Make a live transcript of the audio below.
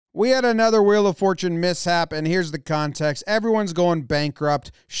We had another Wheel of Fortune mishap, and here's the context. Everyone's going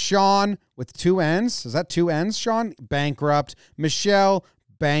bankrupt. Sean with 2 N's. Is that 2 N's, Sean? Bankrupt. Michelle,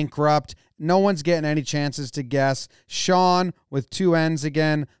 bankrupt. No one's getting any chances to guess. Sean with 2 N's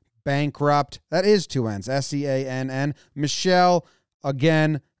again, bankrupt. That is 2 N's, S-E-A-N-N. Michelle,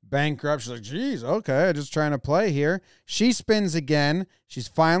 again, bankrupt. She's like, geez, okay, just trying to play here. She spins again. She's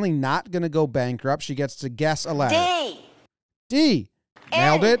finally not going to go bankrupt. She gets to guess a letter. D. D.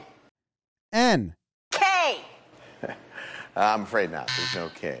 Nailed it. N. K. I'm afraid not. There's no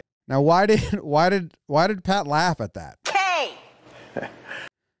K. Now, why did Pat laugh at that? K.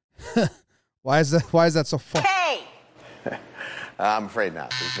 Why is that so funny? K. I'm afraid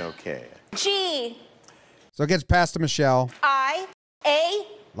not. There's no K. G. So it gets past to Michelle. I. A.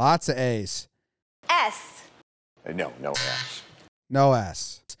 Lots of A's. S. No S. No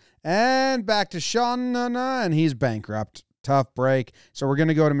S. And back to Sean, and he's bankrupt. Tough break. So we're going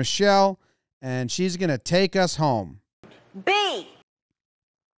to go to Michelle, and she's going to take us home. B.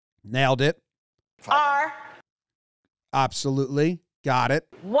 Nailed it. R. Absolutely. Got it.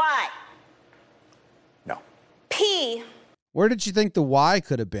 Y. No. P. Where did she think the Y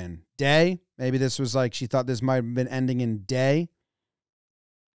could have been? Day? Maybe this was like she thought this might have been ending in day.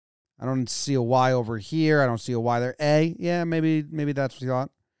 I don't see a Y over here. I don't see a Y there. A? Yeah, maybe that's what you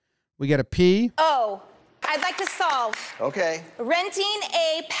thought. We get a P. O. I'd like to solve. Okay. Renting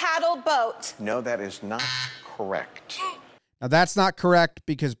a paddle boat. No, that is not correct. Now, that's not correct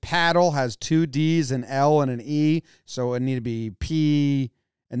because paddle has 2 D's, an L, and an E. So it need to be P,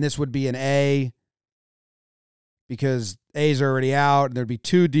 and this would be an A because A's are already out, and there'd be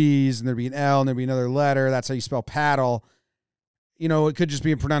 2 D's, and there'd be an L, and there'd be another letter. That's how you spell paddle. You know, it could just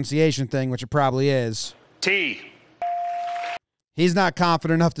be a pronunciation thing, which it probably is. T. He's not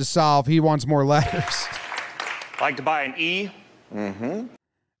confident enough to solve. He wants more letters. Like to buy an E. Mm-hmm.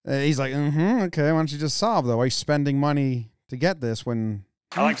 He's like, okay, why don't you just solve, though? Why are you spending money to get this when...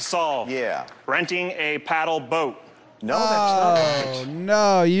 I like to solve. Yeah. Renting a paddle boat. No, that's not Oh, right.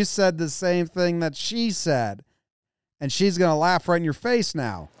 no, you said the same thing that she said. And she's going to laugh right in your face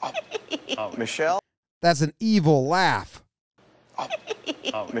now. Oh. Michelle? That's an evil laugh.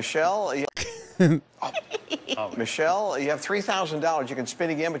 Michelle? Michelle, you have $3,000. You can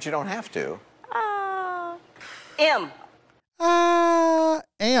spin again, but you don't have to. M.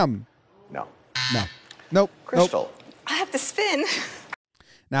 Am. No. No. Nope. Crystal. Nope. I have to spin.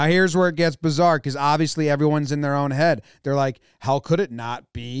 Now, here's where it gets bizarre because obviously everyone's in their own head. They're like, how could it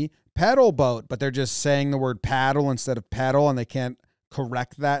not be pedal boat? But they're just saying the word paddle instead of pedal, and they can't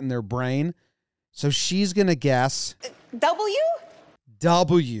correct that in their brain. So she's going to guess W?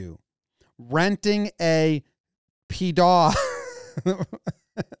 W. Renting a PDAW.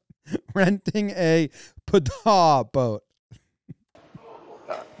 Renting a PDAW boat.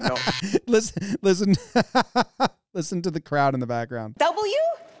 No. Listen, listen to the crowd in the background. W?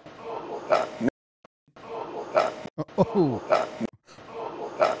 Oh.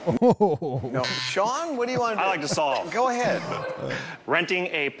 No. Sean, what do you want to do? I like to solve. Go ahead. Renting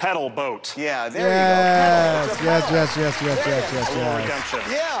a pedal boat. Yeah, there Yes, you go. Pedal. yes. A little redemption.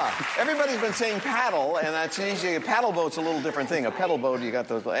 Yeah, everybody's been saying paddle, and that's usually a paddle boat's a little different thing. A pedal boat, you got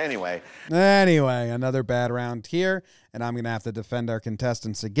those. Anyway. Anyway, another bad round here, and I'm going to have to defend our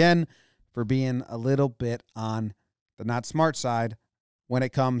contestants again for being a little bit on the not smart side when it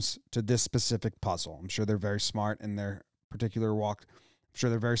comes to this specific puzzle. I'm sure they're very smart in their particular walk. I'm sure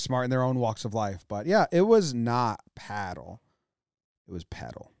they're very smart in their own walks of life. But yeah, it was not paddle. It was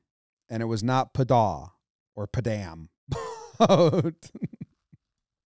pedal. And it was not padaw or padam boat.